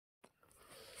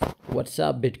What's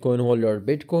up, Bitcoin holder?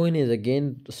 Bitcoin is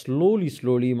again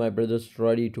slowly, my brothers,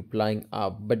 ready to flying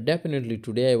up. But definitely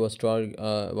today I was talking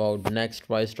about next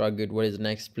price target, what is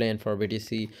next plan for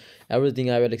BTC, everything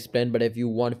I will explain. But if you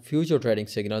want future trading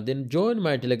signal, then join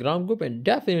my Telegram group and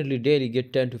definitely daily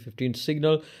get 10 to 15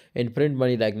 signal and print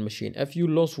money like machine. If you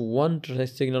lost one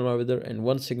signal, my brother, and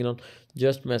one signal,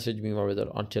 just message me, my brother,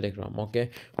 on Telegram, okay?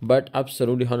 But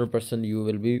absolutely 100% you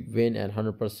will be win, and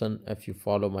 100% if you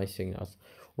follow my signals.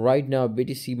 Right now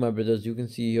BTC, my brothers, you can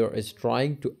see here is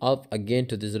trying to up again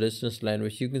to this resistance line,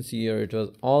 which you can see here it was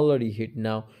already hit.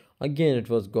 Now again it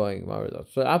was going, my brothers.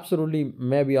 So absolutely,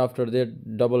 maybe after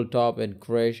that double top and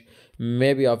crash,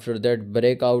 maybe after that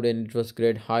breakout, and it was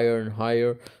great higher and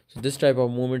higher. So this type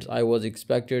of movements I was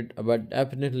expected, but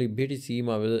definitely BTC,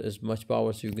 my brother, is much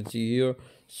power. So you can see here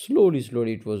slowly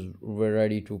it was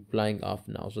ready to flying off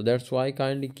now. So that's why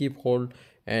kindly keep hold.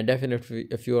 And definitely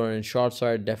if you are in short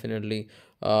side, definitely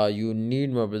you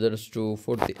need, my brothers, to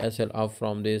put the SL up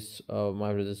from this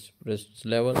my brothers risk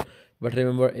level. But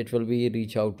remember, it will be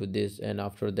reach out to this, and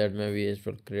after that maybe it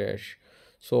will crash.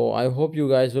 So I hope you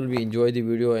guys will be enjoy the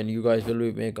video, and you guys will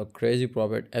be make a crazy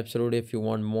profit. Absolutely, if you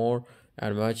want more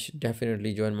and much,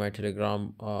 definitely join my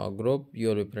Telegram group. You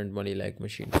will be print money like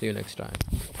machine. See you next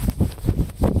time.